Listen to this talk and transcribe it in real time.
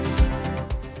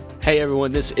Hey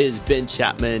everyone, this is Ben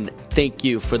Chapman. Thank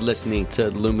you for listening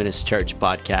to Luminous Church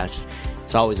Podcast.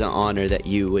 It's always an honor that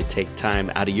you would take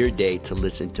time out of your day to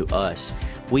listen to us.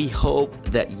 We hope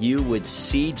that you would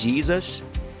see Jesus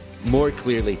more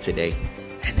clearly today,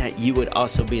 and that you would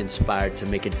also be inspired to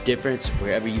make a difference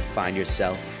wherever you find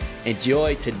yourself.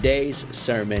 Enjoy today's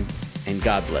sermon, and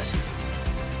God bless you.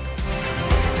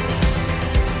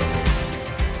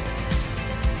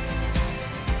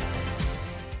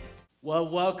 Well,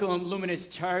 welcome Luminous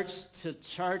Church to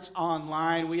Church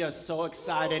Online. We are so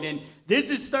excited, and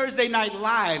this is Thursday Night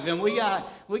Live, and we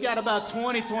got about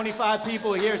 25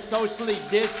 people here socially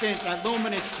distanced at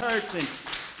Luminous Church, and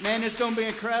man, it's going to be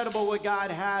incredible what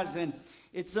God has, and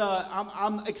it's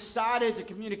I'm excited to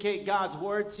communicate God's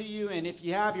word to you. And if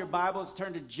you have your Bibles,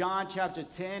 turn to John chapter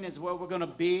 10 is where we're going to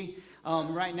be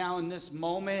right now in this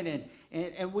moment,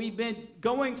 and we've been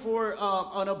going for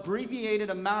an abbreviated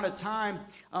amount of time,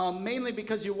 mainly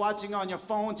because you're watching on your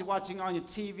phones, you're watching on your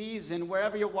TVs, and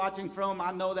wherever you're watching from,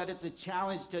 I know that it's a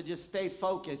challenge to just stay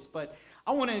focused, but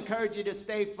I want to encourage you to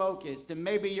stay focused. And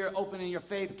maybe you're opening your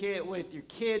faith kit with your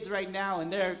kids right now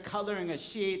and they're coloring a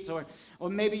sheets, or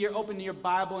maybe you're opening your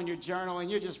Bible and your journal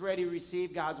and you're just ready to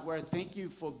receive God's word. Thank you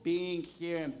for being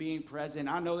here and being present.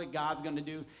 I know that God's going to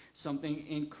do something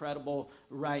incredible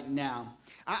right now.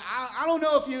 I don't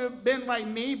know if you've been like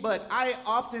me, but I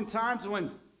oftentimes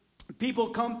when people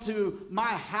come to my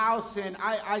house and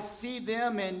I see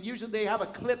them, and usually they have a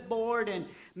clipboard and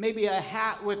maybe a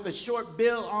hat with a short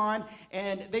bill on,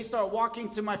 and they start walking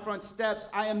to my front steps,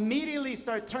 I immediately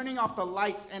start turning off the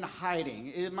lights and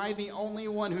hiding. Am I the only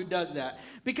one who does that?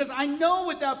 Because I know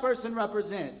what that person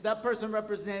represents. That person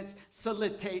represents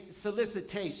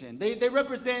solicitation. They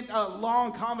represent a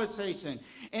long conversation.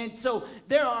 And so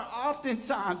there are often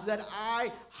times that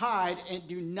I hide and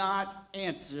do not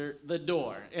answer the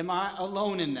door. Am I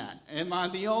alone in that? Am I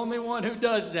the only one who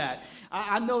does that?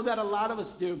 I know that a lot of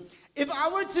us do. If I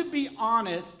were to be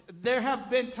honest, there have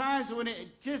been times when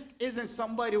it just isn't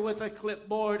somebody with a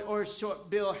clipboard or a short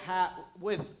bill hat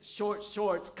with short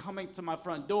shorts coming to my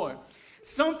front door.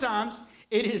 Sometimes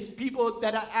it is people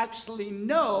that I actually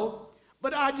know,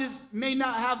 but I just may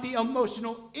not have the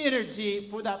emotional energy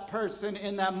for that person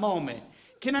in that moment.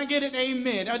 Can I get an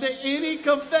amen? Are there any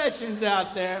confessions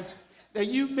out there that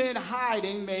you've been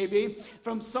hiding maybe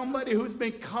from somebody who's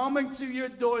been coming to your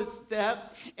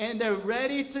doorstep and they're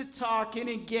ready to talk and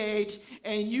engage,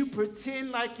 and you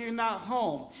pretend like you're not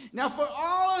home? Now, for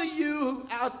all of you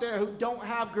out there who don't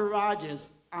have garages,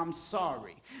 I'm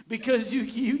sorry, because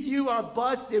you are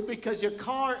busted because your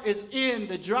car is in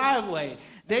the driveway.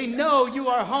 They know you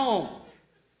are home.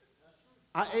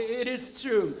 It is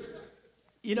true.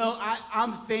 You know,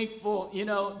 I'm thankful,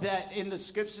 that in the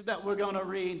scripture that we're going to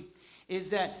read,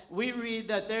 is that we read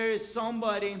that there is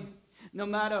somebody, no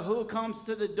matter who comes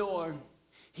to the door,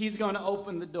 he's going to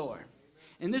open the door.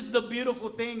 And this is the beautiful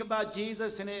thing about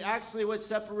Jesus, and it actually what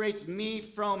separates me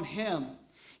from him.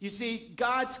 You see,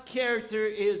 God's character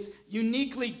is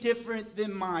uniquely different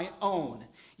than my own.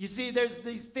 You see, there's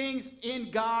these things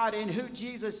in God and who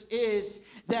Jesus is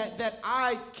that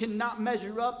I cannot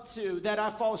measure up to, that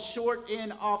I fall short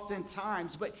in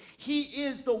oftentimes. But he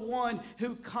is the one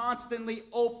who constantly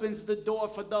opens the door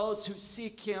for those who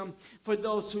seek him, for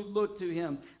those who look to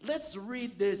him. Let's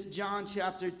read this, John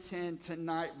chapter 10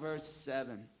 tonight, verse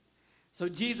 7. So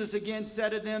Jesus again said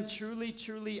to them, "Truly,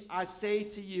 truly, I say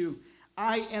to you,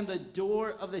 I am the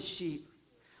door of the sheep.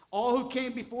 All who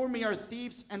came before me are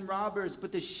thieves and robbers,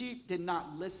 but the sheep did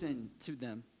not listen to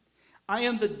them. I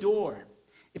am the door.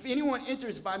 If anyone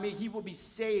enters by me, he will be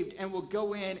saved and will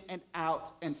go in and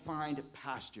out and find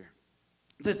pasture.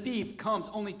 The thief comes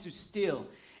only to steal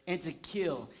and to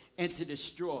kill and to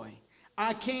destroy.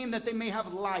 I came that they may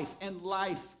have life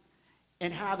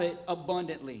and have it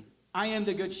abundantly. I am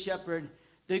the good shepherd.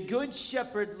 The good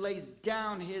shepherd lays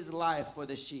down his life for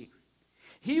the sheep.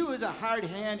 He who is a hired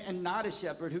hand and not a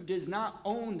shepherd, who does not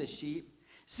own the sheep,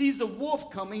 sees the wolf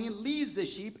coming and leaves the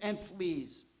sheep and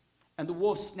flees. And the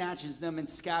wolf snatches them and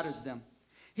scatters them.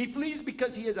 He flees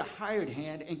because he is a hired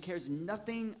hand and cares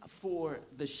nothing for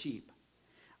the sheep.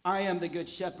 I am the good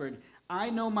shepherd. I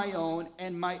know my own,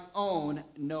 and my own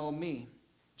know me.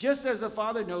 Just as the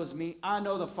Father knows me, I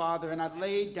know the Father, and I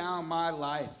lay down my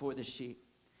life for the sheep.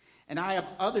 And I have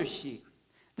other sheep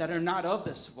that are not of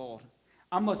this fold.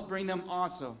 I must bring them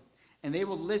also, and they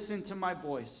will listen to my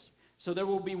voice. So there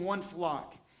will be one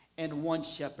flock and one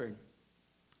shepherd."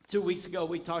 2 weeks ago,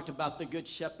 we talked about the Good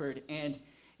Shepherd, and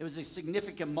it was a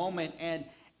significant moment. And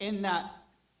in that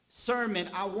sermon,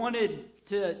 I wanted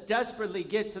to desperately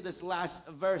get to this last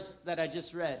verse that I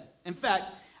just read. In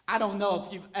fact, I don't know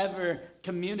if you've ever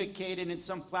communicated in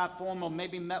some platform or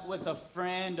maybe met with a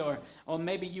friend or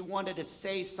maybe you wanted to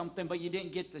say something but you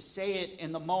didn't get to say it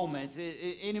in the moment.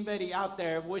 Anybody out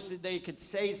there wish that they could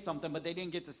say something but they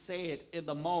didn't get to say it in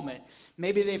the moment?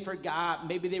 Maybe they forgot.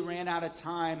 Maybe they ran out of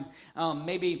time.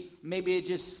 Maybe it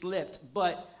just slipped.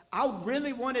 But I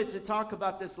really wanted to talk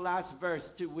about this last verse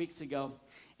 2 weeks ago.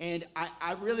 And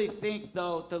I really think,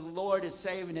 though, the Lord is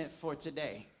saving it for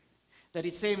today. That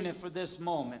he's saving it for this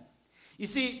moment. You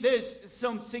see, there's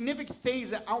some significant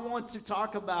things that I want to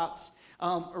talk about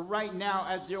right now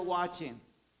as you're watching.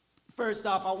 First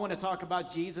off, I want to talk about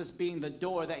Jesus being the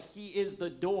door, that he is the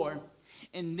door.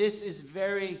 And this is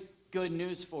very good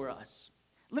news for us.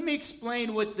 Let me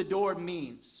explain what the door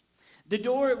means. The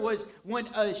door was when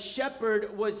a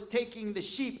shepherd was taking the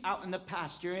sheep out in the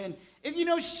pasture. And if you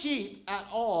know sheep at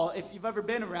all, if you've ever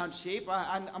been around sheep,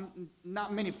 I'm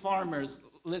not many farmers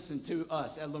listen to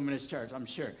us at Luminous Church, I'm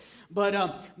sure. But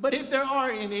if there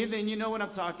are any, then you know what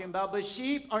I'm talking about. But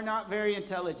sheep are not very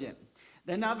intelligent.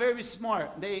 They're not very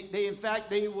smart. They in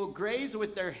fact, they will graze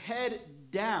with their head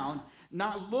down,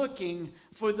 not looking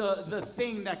for the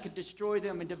thing that could destroy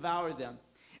them and devour them.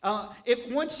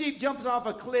 If one sheep jumps off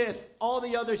a cliff, all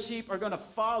the other sheep are going to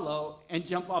follow and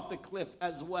jump off the cliff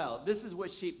as well. This is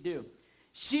what sheep do.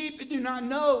 Sheep do not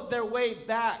know their way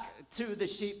back to the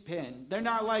sheep pen. They're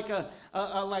not like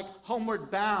like Homeward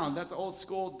Bound. That's an old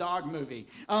school dog movie.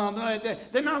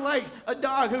 They're not like a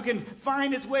dog who can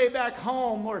find its way back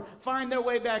home or find their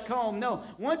way back home. No,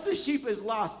 once a sheep is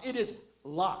lost, it is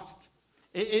lost.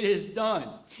 It is done.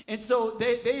 And so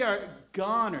they are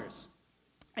goners.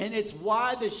 And it's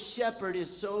why the shepherd is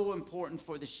so important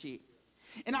for the sheep.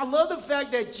 And I love the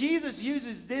fact that Jesus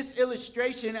uses this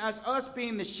illustration as us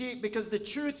being the sheep, because the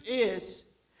truth is,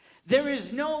 there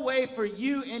is no way for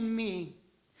you and me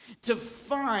to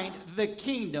find the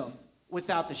kingdom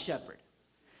without the shepherd.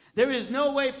 There is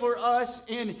no way for us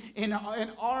in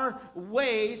our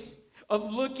ways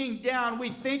of looking down. We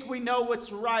think we know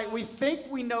what's right. We think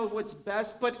we know what's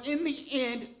best. But in the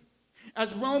end,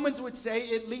 as Romans would say,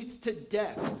 it leads to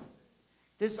death.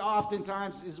 This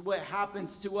oftentimes is what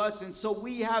happens to us. And so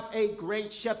we have a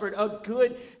great shepherd, a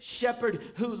good shepherd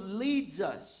who leads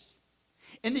us.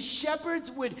 And the shepherds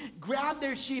would grab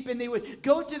their sheep and they would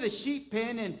go to the sheep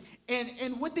pen.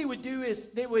 And what they would do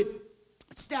is they would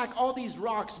stack all these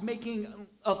rocks, making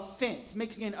a fence,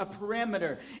 making a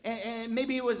perimeter. And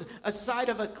maybe it was a side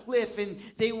of a cliff. And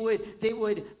they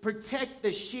would protect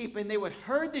the sheep. And they would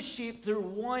herd the sheep through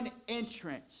one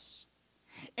entrance.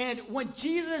 And when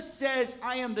Jesus says,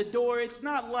 I am the door, it's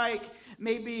not like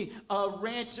maybe a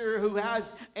rancher who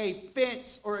has a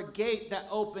fence or a gate that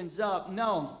opens up.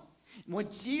 No.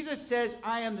 When Jesus says,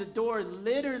 I am the door,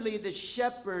 literally the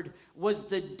shepherd was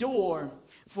the door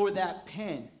for that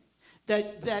pen.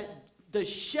 That the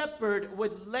shepherd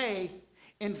would lay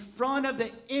in front of the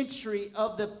entry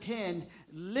of the pen,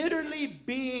 literally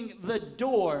being the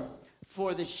door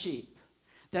for the sheep.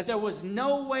 That there was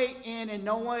no way in and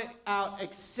no way out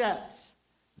except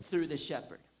through the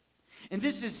shepherd. And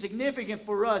this is significant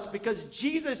for us because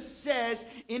Jesus says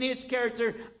in his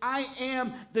character, I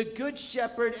am the good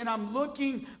shepherd and I'm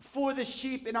looking for the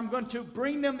sheep and I'm going to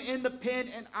bring them in the pen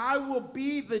and I will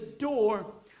be the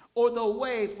door or the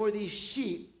way for these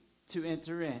sheep to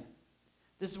enter in.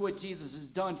 This is what Jesus has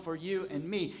done for you and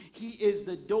me. He is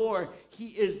the door. He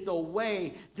is the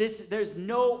way. There's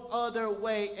no other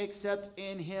way except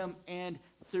in him and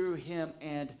through him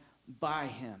and by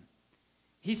him.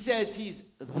 He says he's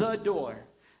the door,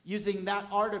 using that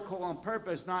article on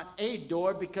purpose, not a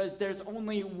door, because there's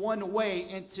only one way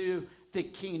into the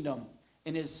kingdom,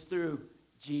 and it's through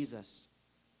Jesus.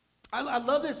 I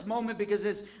love this moment because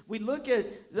as we look at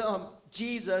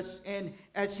Jesus and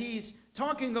as he's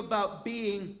talking about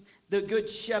being the good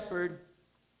shepherd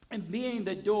and being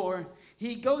the door,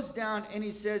 he goes down and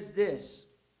he says this.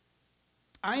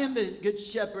 I am the good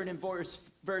shepherd in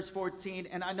verse 14,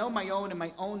 and I know my own and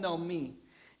my own know me.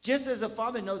 Just as the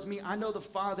Father knows me, I know the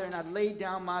Father, and I lay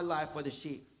down my life for the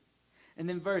sheep. And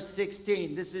then verse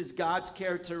 16, this is God's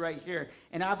character right here.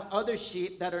 And I have other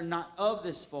sheep that are not of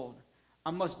this fold.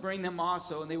 I must bring them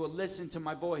also, and they will listen to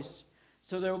my voice.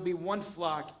 So there will be one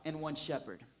flock and one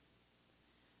shepherd.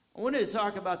 I wanted to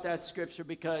talk about that scripture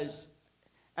because,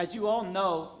 as you all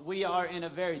know, we are in a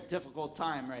very difficult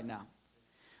time right now.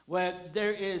 Where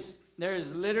there is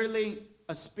literally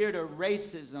a spirit of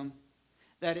racism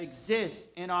that exists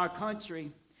in our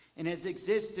country and has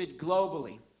existed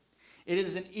globally. It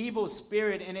is an evil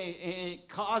spirit, and it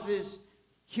causes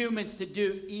humans to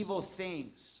do evil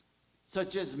things,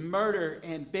 such as murder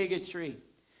and bigotry,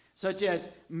 such as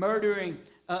murdering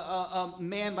a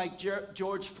man like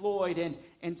George Floyd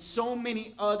and so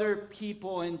many other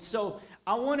people. And so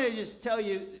I want to just tell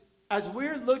you, as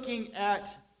we're looking at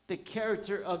the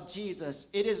character of Jesus,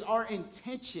 it is our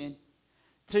intention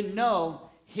to know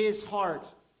his heart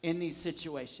in these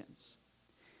situations.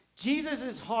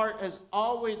 Jesus' heart has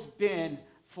always been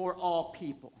for all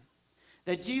people.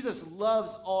 That Jesus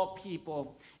loves all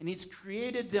people, and he's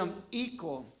created them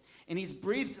equal, and he's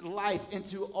breathed life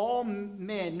into all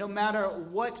men, no matter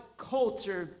what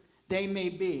culture they may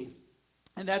be.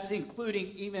 And that's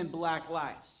including even black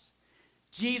lives.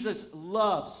 Jesus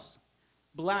loves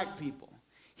black people.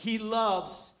 He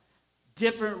loves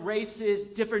different races,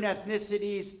 different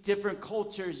ethnicities, different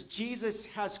cultures. Jesus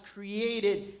has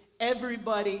created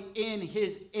everybody in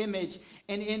his image.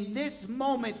 And in this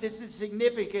moment, this is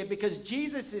significant because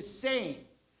Jesus is saying,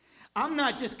 I'm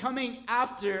not just coming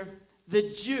after the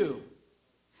Jew.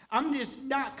 I'm just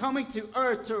not coming to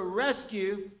earth to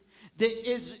rescue the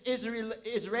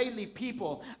Israeli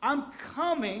people. I'm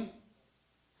coming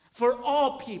for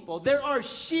all people. There are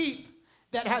sheep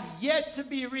that have yet to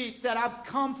be reached, that I've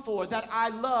come for, that I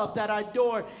love, that I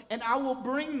adore, and I will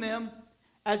bring them,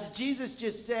 as Jesus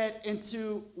just said,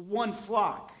 into one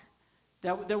flock.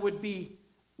 That there would be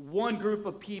one group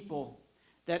of people,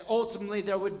 that ultimately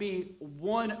there would be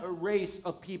one race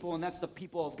of people, and that's the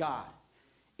people of God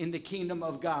in the kingdom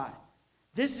of God.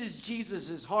 This is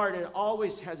Jesus' heart. It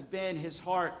always has been his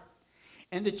heart.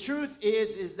 And the truth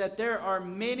is that there are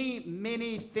many,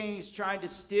 many things trying to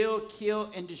steal, kill,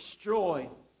 and destroy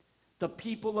the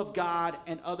people of God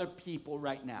and other people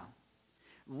right now.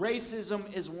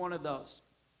 Racism is one of those.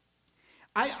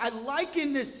 I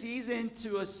liken this season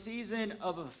to a season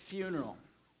of a funeral.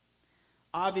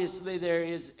 Obviously, there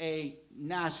is a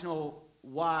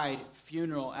national-wide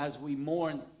funeral as we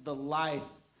mourn the life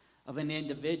of an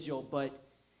individual, but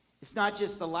it's not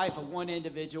just the life of one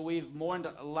individual. We've mourned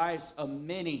the lives of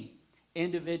many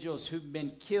individuals who've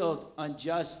been killed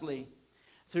unjustly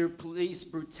through police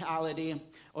brutality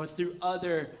or through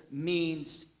other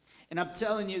means. And I'm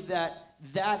telling you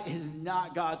that is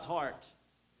not God's heart.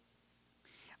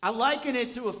 I liken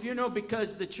it to a funeral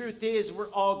because the truth is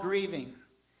we're all grieving.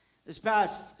 This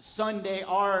past Sunday,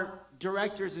 our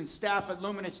directors and staff at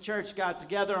Luminous Church got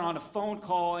together on a phone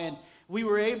call, and we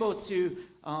were able to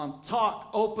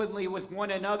talk openly with one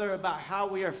another about how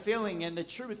we are feeling. And the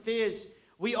truth is,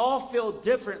 we all feel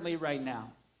differently right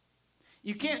now.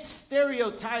 You can't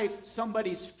stereotype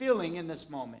somebody's feeling in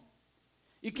this moment.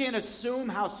 You can't assume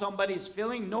how somebody's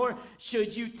feeling, nor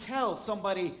should you tell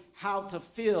somebody how to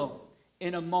feel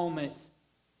in a moment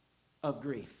of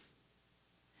grief.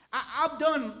 I've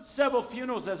done several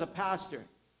funerals as a pastor.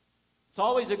 It's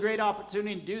always a great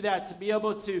opportunity to do that, to be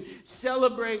able to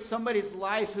celebrate somebody's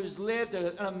life who's lived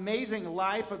an amazing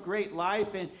life, a great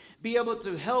life, and be able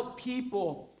to help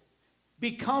people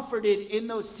be comforted in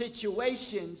those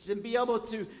situations and be able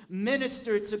to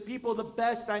minister to people the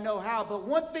best I know how. But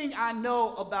one thing I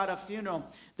know about a funeral,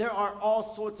 there are all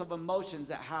sorts of emotions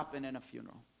that happen in a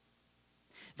funeral.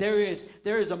 There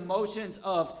is emotions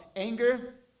of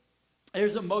anger.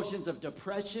 There's emotions of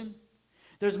depression.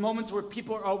 There's moments where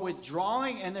people are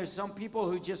withdrawing, and there's some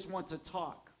people who just want to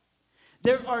talk.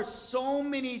 There are so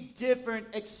many different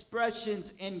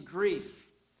expressions in grief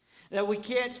that we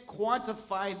can't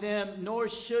quantify them, nor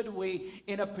should we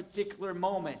in a particular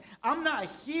moment. I'm not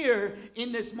here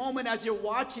in this moment as you're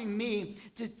watching me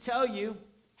to tell you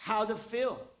how to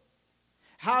feel,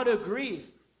 how to grieve.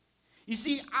 You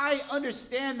see, I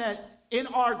understand that in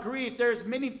our grief, there's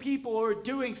many people who are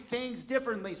doing things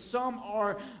differently. Some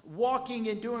are walking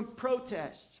and doing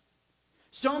protests.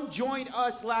 Some joined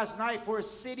us last night for a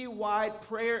citywide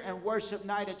prayer and worship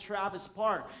night at Travis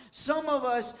Park. Some of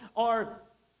us are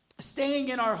staying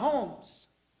in our homes.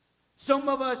 Some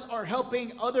of us are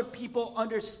helping other people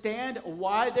understand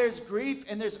why there's grief,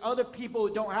 and there's other people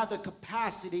who don't have the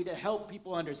capacity to help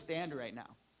people understand right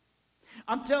now.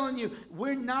 I'm telling you,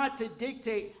 we're not to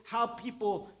dictate how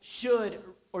people should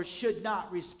or should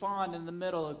not respond in the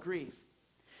middle of grief.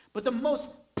 But the most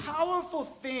powerful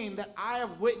thing that I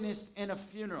have witnessed in a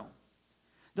funeral,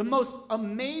 the most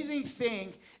amazing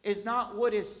thing is not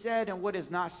what is said and what is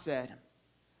not said,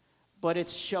 but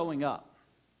it's showing up.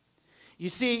 You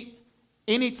see,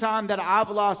 anytime that I've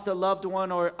lost a loved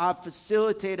one or I've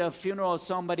facilitated a funeral of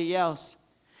somebody else,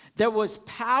 there was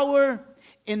power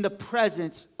in the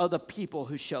presence of the people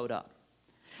who showed up.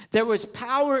 There was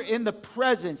power in the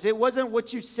presence. It wasn't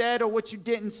what you said or what you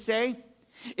didn't say.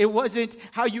 It wasn't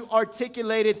how you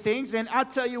articulated things. And I'll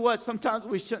tell you what, sometimes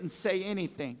we shouldn't say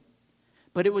anything.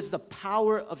 But it was the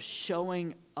power of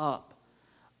showing up,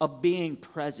 of being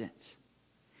present.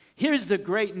 Here's the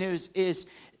great news is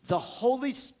the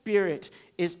Holy Spirit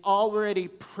is already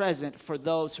present for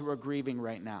those who are grieving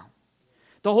right now.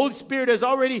 The Holy Spirit has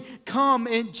already come,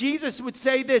 and Jesus would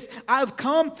say this, I've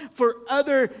come for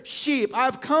other sheep.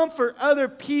 I've come for other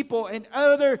people and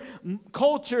other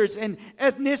cultures and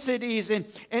ethnicities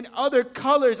and other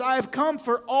colors. I have come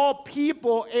for all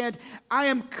people, and I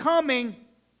am coming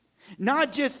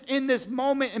not just in this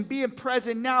moment and being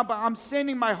present now, but I'm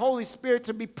sending my Holy Spirit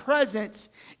to be present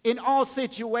in all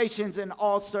situations and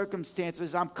all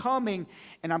circumstances. I'm coming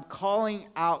and I'm calling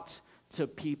out to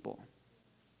people.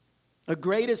 The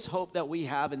greatest hope that we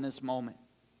have in this moment,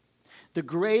 the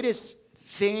greatest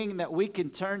thing that we can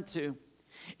turn to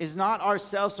is not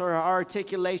ourselves or our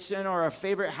articulation or our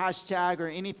favorite hashtag or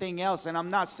anything else. And I'm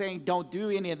not saying don't do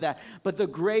any of that. But the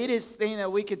greatest thing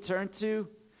that we can turn to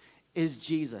is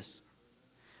Jesus.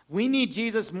 We need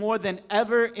Jesus more than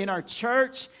ever in our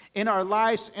church, in our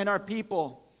lives, and our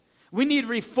people. We need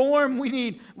reform. We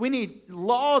need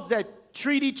laws that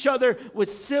treat each other with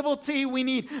civility. We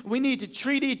need to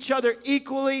treat each other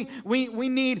equally. We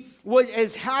need what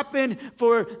has happened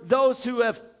for those who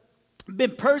have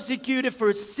been persecuted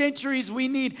for centuries. We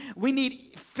need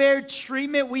fair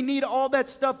treatment. We need all that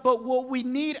stuff. But what we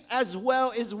need as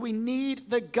well is we need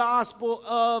the gospel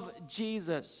of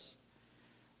Jesus.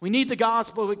 We need the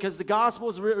gospel because the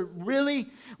gospel really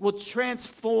will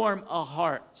transform our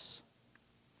hearts.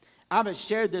 I haven't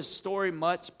shared this story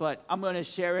much, but I'm going to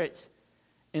share it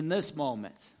in this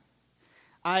moment.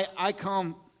 I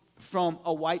come from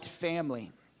a white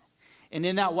family. And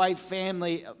in that white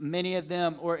family, many of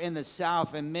them are in the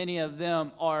South, and many of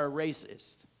them are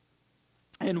racist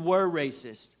and were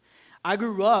racist. I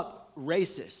grew up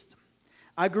racist.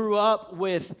 I grew up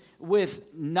with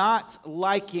not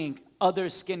liking other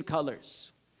skin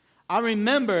colors. I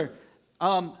remember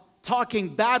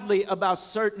talking badly about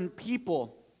certain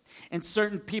people and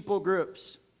certain people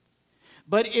groups.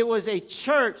 But it was a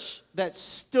church that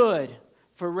stood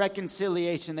for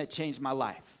reconciliation that changed my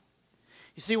life.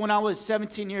 You see, when I was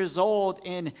 17 years old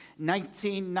in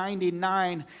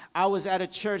 1999, I was at a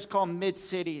church called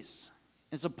Mid-Cities.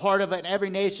 It's a part of an Every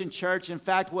Nation church. In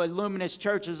fact, what Luminous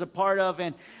Church is a part of.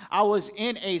 And I was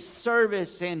in a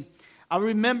service, and I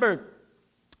remember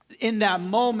in that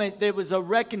moment, there was a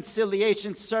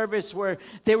reconciliation service where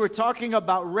they were talking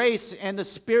about race and the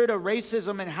spirit of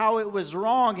racism and how it was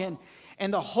wrong.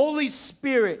 And the Holy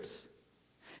Spirit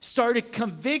started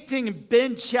convicting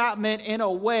Ben Chapman in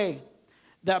a way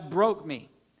that broke me,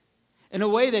 in a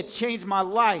way that changed my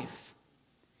life.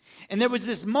 And there was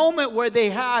this moment where they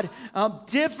had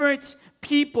different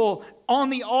people on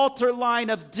the altar line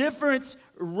of different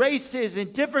races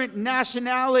and different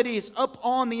nationalities up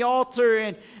on the altar,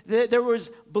 and there was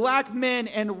black men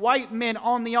and white men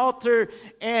on the altar.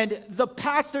 And the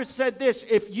pastor said this: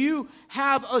 if you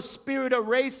have a spirit of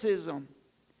racism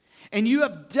and you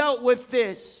have dealt with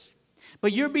this,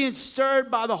 but you're being stirred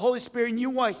by the Holy Spirit and you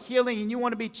want healing and you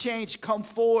want to be changed, come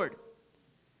forward.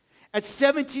 At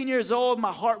 17 years old,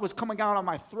 my heart was coming out on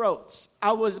my throat.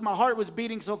 My heart was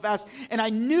beating so fast. And I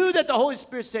knew that the Holy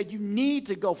Spirit said, you need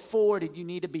to go forward and you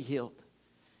need to be healed.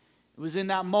 It was in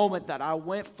that moment that I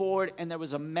went forward, and there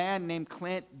was a man named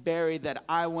Clint Berry that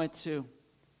I went to.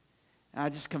 And I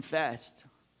just confessed.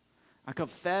 I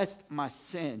confessed my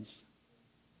sins.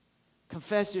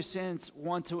 Confess your sins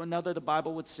one to another, the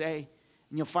Bible would say,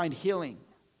 and you'll find healing.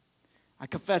 I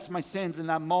confessed my sins in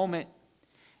that moment.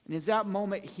 And in that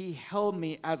moment, he held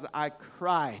me as I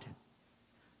cried.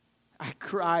 I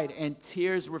cried, and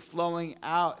tears were flowing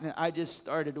out, and I just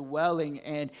started welling.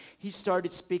 And he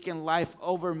started speaking life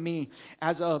over me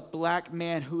as a black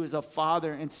man who is a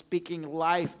father, and speaking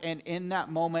life. And in that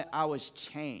moment, I was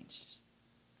changed.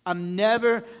 I've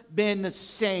never been the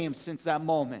same since that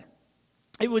moment.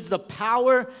 It was the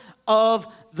power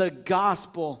of the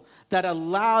gospel that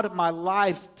allowed my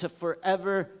life to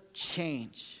forever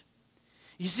change.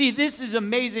 You see, this is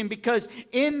amazing because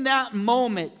in that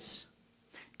moment,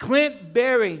 Clint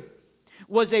Berry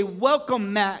was a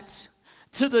welcome mat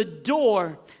to the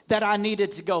door that I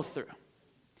needed to go through.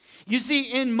 You see,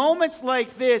 in moments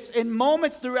like this, in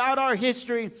moments throughout our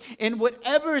history, in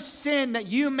whatever sin that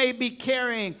you may be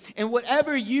carrying, and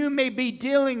whatever you may be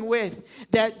dealing with,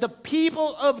 that the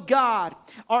people of God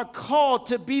are called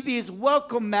to be these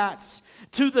welcome mats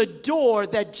to the door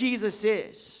that Jesus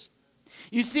is.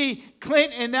 You see,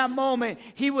 Clint, in that moment,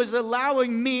 he was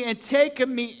allowing me and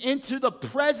taking me into the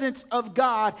presence of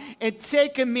God and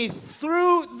taking me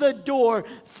through the door,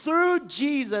 through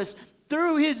Jesus,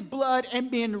 through his blood,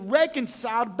 and being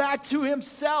reconciled back to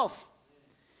himself.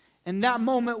 And that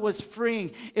moment was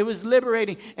freeing. It was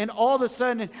liberating. And all of a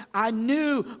sudden, I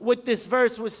knew what this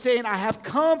verse was saying. I have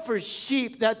come for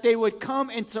sheep, that they would come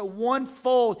into one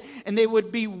fold, and they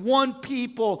would be one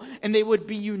people, and they would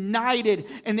be united,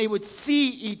 and they would see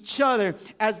each other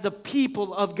as the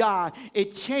people of God.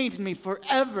 It changed me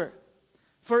forever.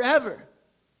 Forever.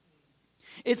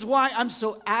 It's why I'm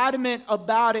so adamant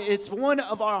about it. It's one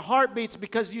of our heartbeats,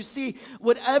 because you see,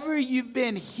 whatever you've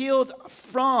been healed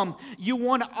from, you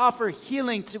want to offer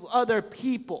healing to other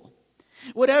people.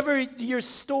 Whatever your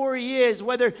story is,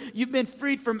 whether you've been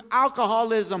freed from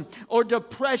alcoholism or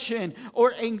depression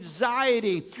or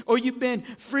anxiety, or you've been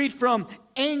freed from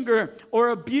anger or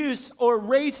abuse or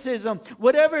racism,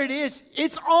 whatever it is,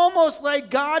 it's almost like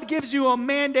God gives you a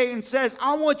mandate and says,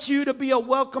 I want you to be a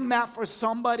welcome mat for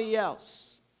somebody else.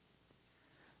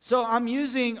 So I'm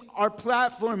using our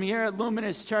platform here at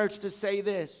Luminous Church to say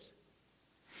this.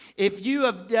 If you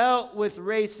have dealt with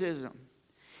racism,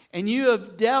 and you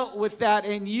have dealt with that,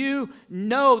 and you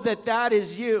know that that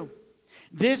is you,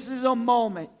 this is a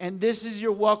moment, and this is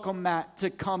your welcome mat to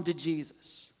come to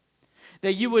Jesus.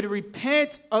 That you would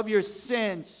repent of your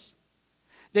sins,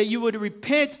 that you would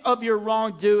repent of your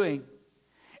wrongdoing,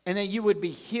 and that you would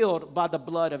be healed by the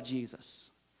blood of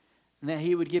Jesus. And that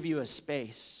He would give you a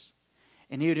space.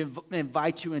 And He would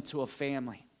invite you into a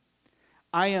family.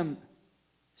 I am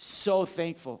so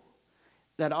thankful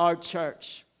that our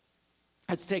church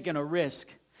has taken a risk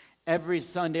every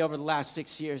Sunday over the last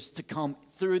 6 years to come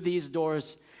through these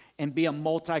doors and be a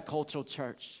multicultural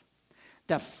church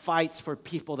that fights for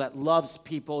people, that loves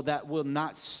people, that will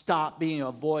not stop being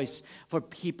a voice for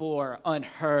people who are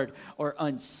unheard or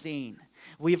unseen.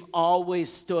 We've always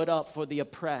stood up for the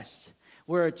oppressed.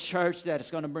 We're a church that is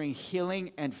going to bring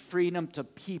healing and freedom to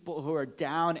people who are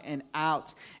down and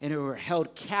out and who are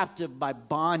held captive by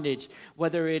bondage,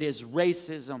 whether it is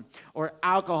racism or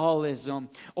alcoholism,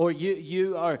 or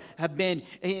you have been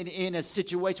in a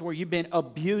situation where you've been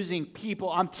abusing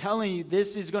people. I'm telling you,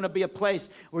 this is going to be a place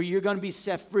where you're going to be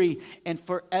set free and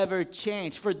forever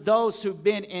changed. For those who've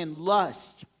been in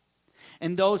lust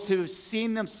and those who've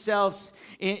seen themselves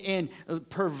in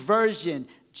perversion,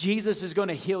 Jesus is going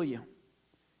to heal you.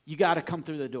 You got to come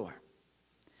through the door.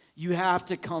 You have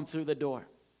to come through the door.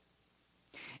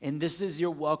 And this is your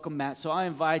welcome mat. So I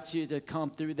invite you to come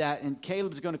through that. And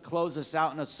Caleb's going to close us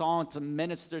out in a song to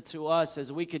minister to us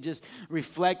as we could just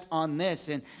reflect on this.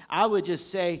 And I would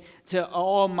just say to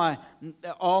all my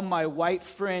white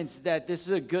friends that this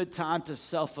is a good time to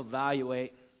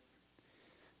self-evaluate.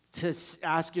 To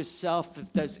ask yourself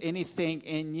if there's anything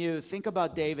in you. Think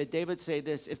about David. David say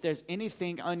this, if there's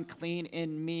anything unclean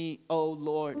in me, O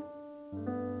Lord.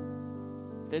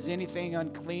 If there's anything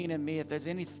unclean in me, if there's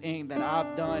anything that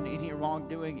I've done, any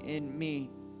wrongdoing in me,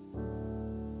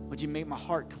 would you make my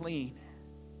heart clean?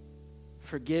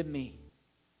 Forgive me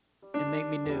and make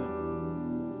me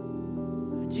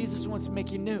new. Jesus wants to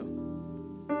make you new.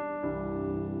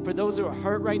 For those who are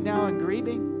hurt right now and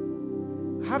grieving,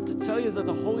 I have to tell you that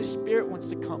the Holy Spirit wants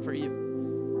to comfort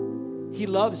you. He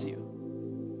loves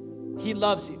you. He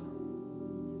loves you.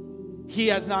 He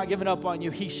has not given up on you.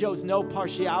 He shows no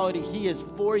partiality. He is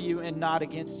for you and not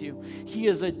against you. He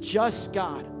is a just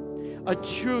God, a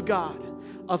true God,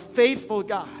 a faithful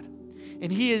God,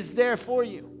 and He is there for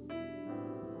you.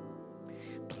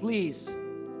 Please,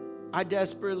 I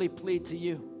desperately plead to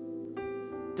you,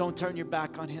 don't turn your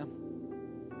back on Him.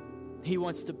 He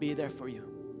wants to be there for you.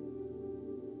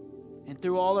 And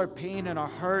through all our pain and our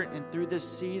hurt and through this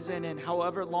season and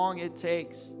however long it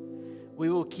takes, we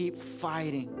will keep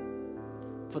fighting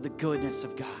for the goodness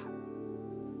of God,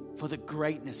 for the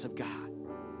greatness of God.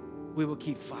 We will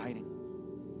keep fighting.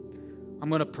 I'm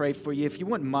going to pray for you. If you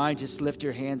wouldn't mind, just lift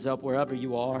your hands up wherever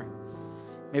you are.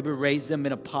 Maybe raise them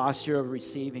in a posture of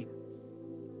receiving.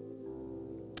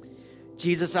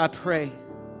 Jesus, I pray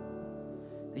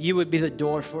that you would be the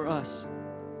door for us.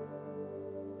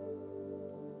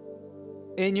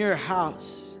 In your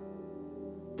house,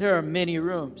 there are many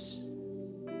rooms.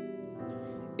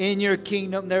 In your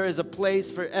kingdom, there is a place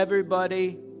for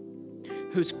everybody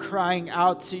who's crying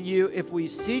out to you. If we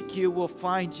seek you, we'll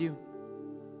find you.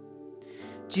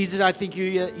 Jesus, I think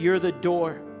you're the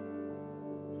door.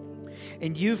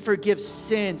 And you forgive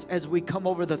sins as we come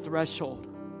over the threshold.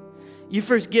 You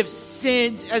forgive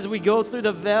sins as we go through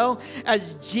the veil,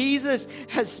 as Jesus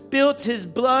has spilt His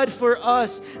blood for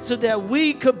us so that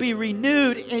we could be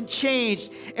renewed and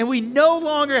changed. And we no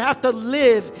longer have to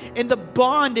live in the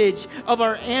bondage of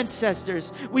our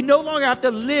ancestors. We no longer have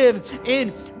to live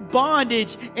in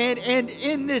bondage and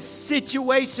in this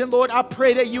situation, Lord. I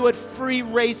pray that you would free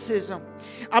racism.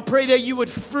 I pray that you would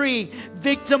free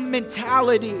victim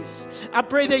mentalities. I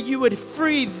pray that you would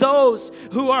free those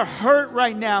who are hurt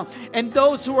right now and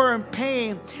those who are in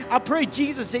pain. I pray,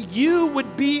 Jesus, that you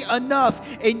would be enough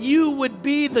and you would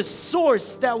be the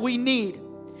source that we need.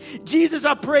 Jesus,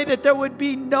 I pray that there would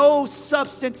be no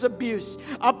substance abuse.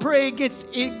 I pray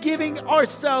against giving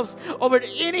ourselves over to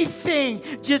anything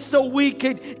just so we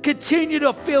could continue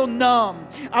to feel numb.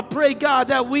 I pray, God,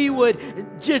 that we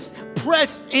would just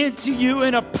press into you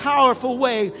in a powerful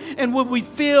way. And would we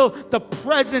feel the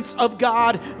presence of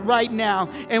God right now?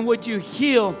 And would you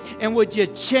heal? And would you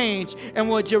change? And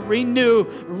would you renew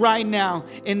right now?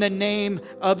 In the name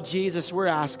of Jesus, we're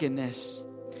asking this.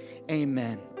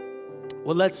 Amen.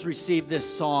 Well, let's receive this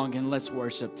song and let's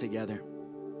worship together.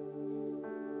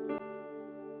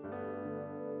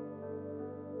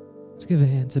 Let's give a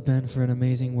hand to Ben for an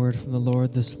amazing word from the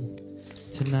Lord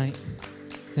tonight.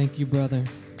 Thank you, brother.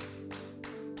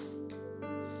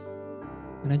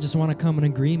 And I just want to come in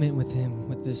agreement with him,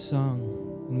 with this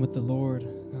song, and with the Lord.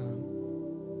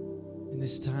 In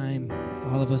this time,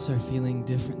 all of us are feeling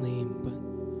differently, but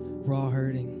we're all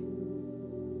hurting.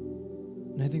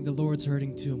 And I think the Lord's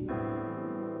hurting too.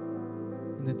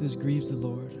 And that this grieves the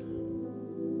Lord.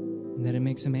 And that it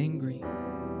makes him angry.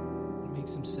 It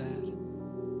makes him sad.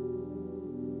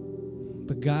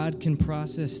 But God can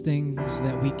process things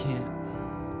that we can't.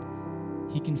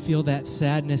 He can feel that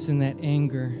sadness and that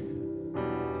anger,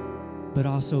 but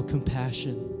also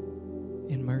compassion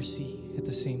and mercy at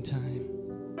the same time.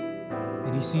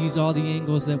 And he sees all the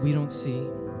angles that we don't see.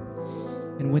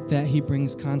 And with that, he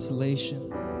brings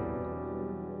consolation.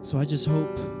 So I just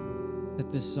hope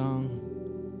that this song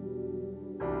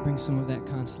brings some of that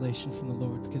consolation from the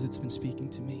Lord, because it's been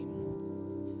speaking to me.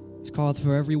 It's called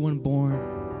For Everyone Born.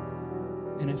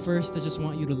 And at first, I just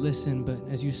want you to listen, but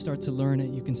as you start to learn it,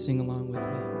 you can sing along with me.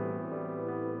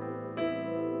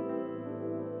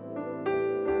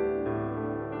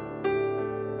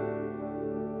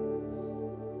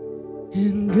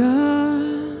 And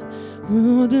God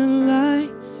will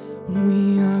delight when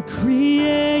we are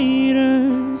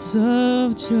creators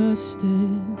of justice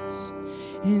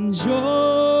and joy,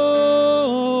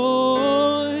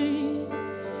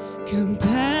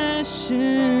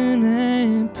 compassion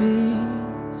and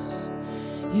peace.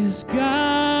 Yes,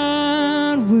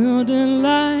 God will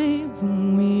delight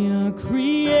when we are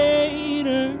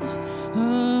creators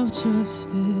of justice.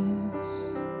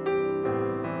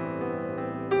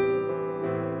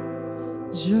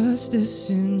 Justice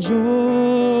and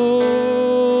joy.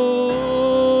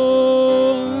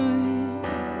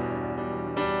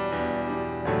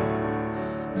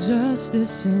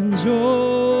 Justice and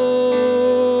joy.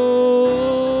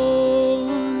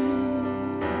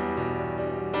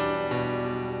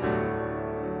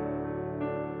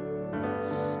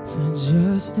 For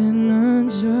just and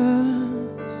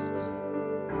unjust,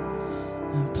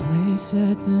 a place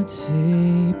at the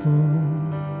table.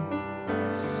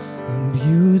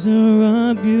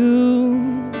 Abuser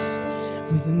abused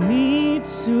with the need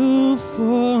to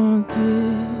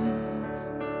forgive.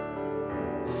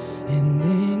 And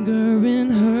anger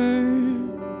and hurt,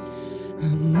 a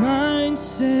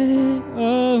mindset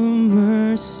of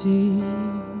mercy.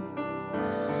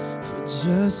 For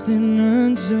just and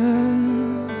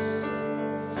unjust,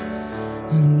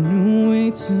 a new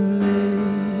way to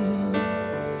live.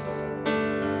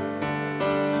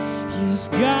 Yes,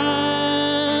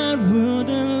 God will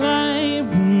delight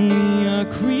when we are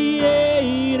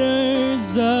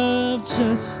creators of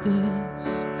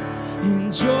justice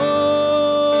and joy.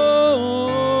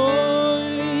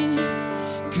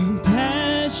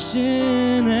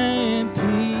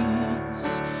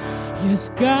 Yes,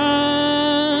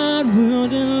 God will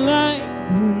delight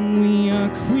when we are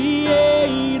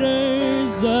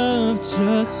creators of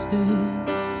justice.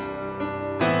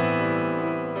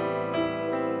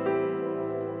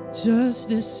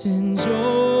 Justice and joy.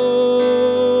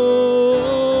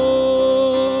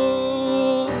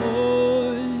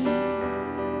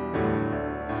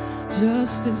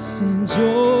 Justice and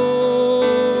joy.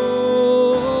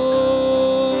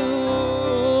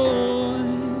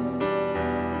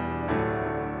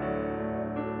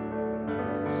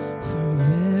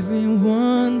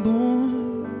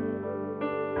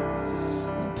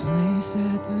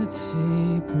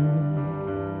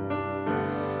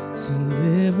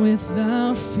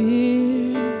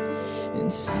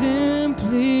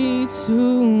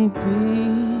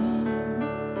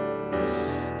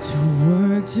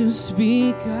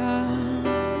 Speak out,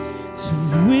 to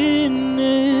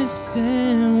witness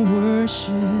and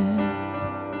worship.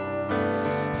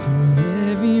 For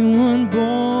everyone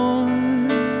born,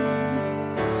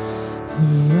 the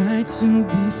right to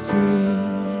be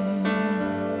free.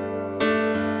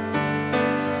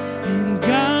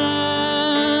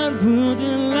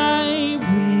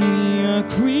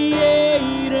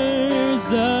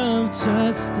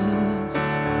 justice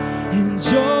and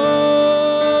joy,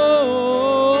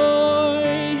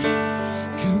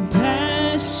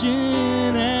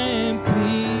 compassion and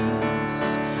peace.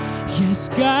 Yes,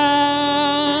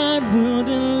 God will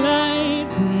delight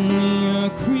when we are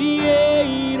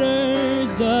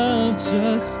creators of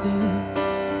justice.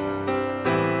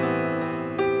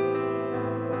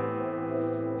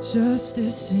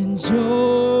 Justice and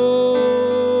joy.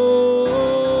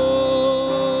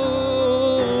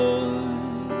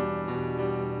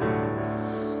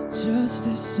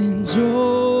 Justice and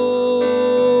joy.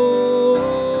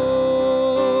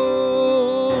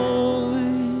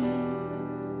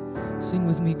 Sing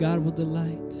with me, God will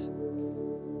delight.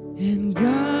 And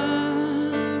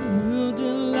God will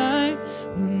delight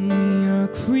when we are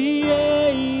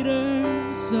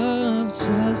creators of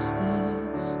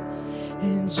justice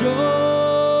and joy,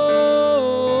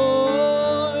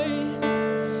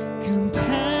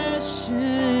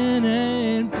 compassion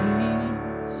and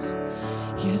peace.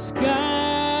 Yes,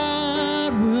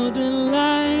 God will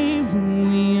delight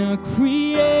when we are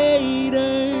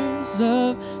creators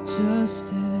of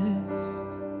justice.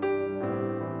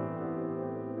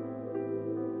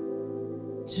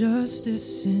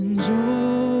 Justice and joy.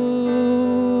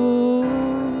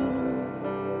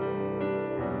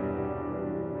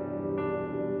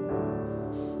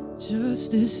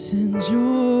 Justice and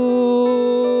joy.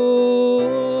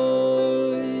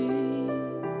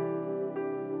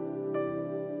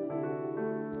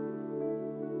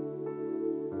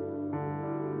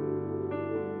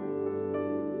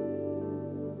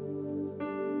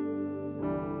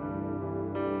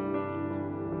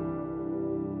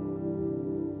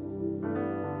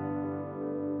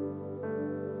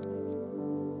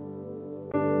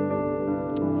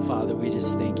 Father, we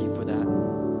just thank you for that.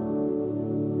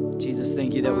 Jesus,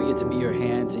 thank you that we get to be your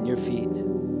hands and your feet,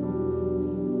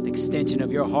 the extension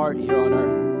of your heart here on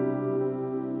earth.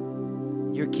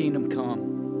 Your kingdom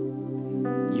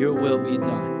come, your will be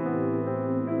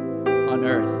done on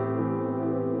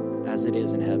earth as it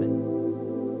is in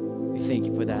heaven. We thank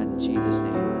you for that in Jesus'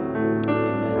 name.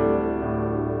 Amen.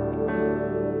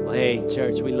 Well, hey,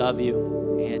 church, we love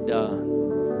you, and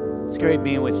it's great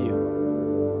being with you.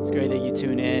 It's great that you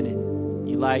tune in and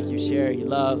you like, you share, you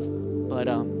love. But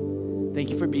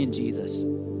thank you for being Jesus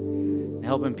and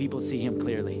helping people see him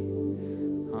clearly.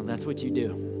 That's what you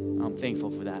do. I'm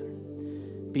thankful for that.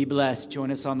 Be blessed.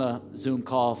 Join us on the Zoom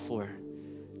call for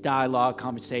dialogue,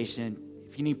 conversation.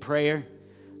 If you need prayer,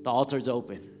 the altar's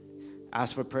open.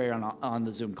 Ask for prayer on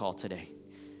the Zoom call today.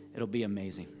 It'll be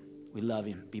amazing. We love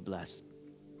you. Be blessed.